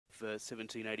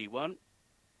1781.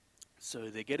 So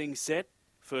they're getting set.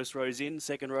 First row's in,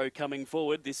 second row coming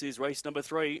forward. This is race number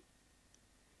 3.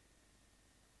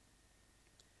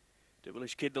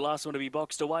 Devilish Kid, the last one to be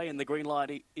boxed away, and the green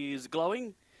light is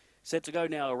glowing. Set to go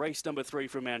now, race number 3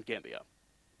 from Mount Gambier.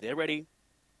 They're ready.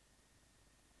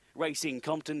 Racing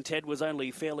Compton Ted was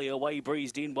only fairly away,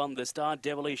 breezed in, won the start.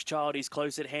 Devilish Child is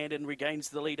close at hand and regains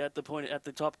the lead at the point at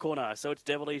the top corner. So it's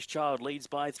Devilish Child leads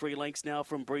by 3 lengths now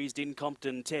from breezed in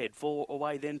Compton Ted. 4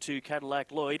 away then to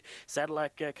Cadillac Lloyd.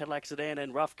 Cadillac Sedan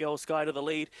and Rough Girl Sky to the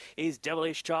lead is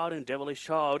Devilish Child, and Devilish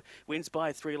Child wins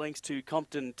by 3 lengths to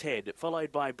Compton Ted.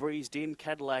 Followed by breezed in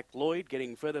Cadillac Lloyd,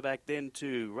 getting further back then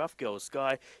to Rough Girl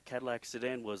Sky. Cadillac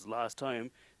Sedan was last home,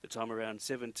 the time around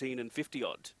 17 and 50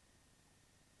 odd.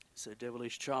 So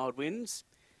Devilish Child wins,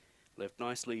 left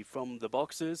nicely from the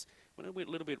boxes. Went a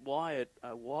little bit wide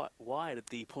at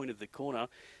the point of the corner,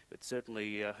 but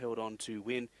certainly held on to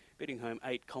win. Beating home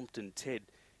 8 Compton Ted,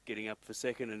 getting up for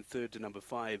second, and third to number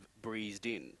 5 Breezed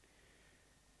In.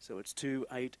 So it's 2,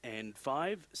 8 and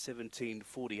 5.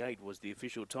 17:48 was the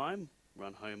official time.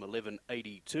 Run home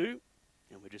 11:82.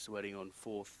 And we're just waiting on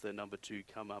fourth, number 2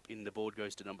 come up in the board,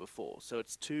 goes to number 4. So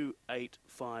it's 2, 8,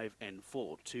 5 and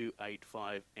 4. 2, 8,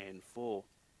 5 and 4.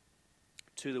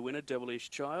 To the winner, Devilish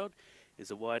Child,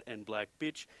 is a white and black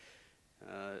bitch.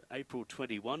 April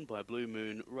 21 by Blue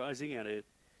Moon Rising out of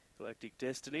Galactic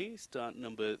Destiny. Start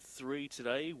number 3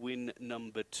 today, win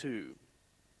number 2.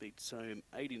 Beats home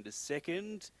 8 into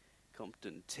second,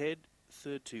 Compton Ted.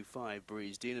 Third to 5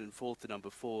 Breezed In, and fourth to number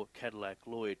 4 Cadillac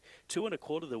Lloyd. 2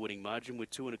 1/4 the winning margin, with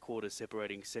 2 1/4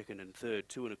 separating second and third.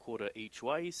 2 1/4 each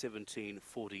way.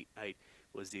 17:48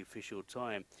 was the official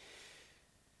time.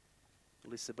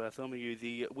 Alyssa Bartholomew,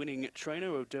 the winning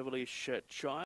trainer of Devilish Child.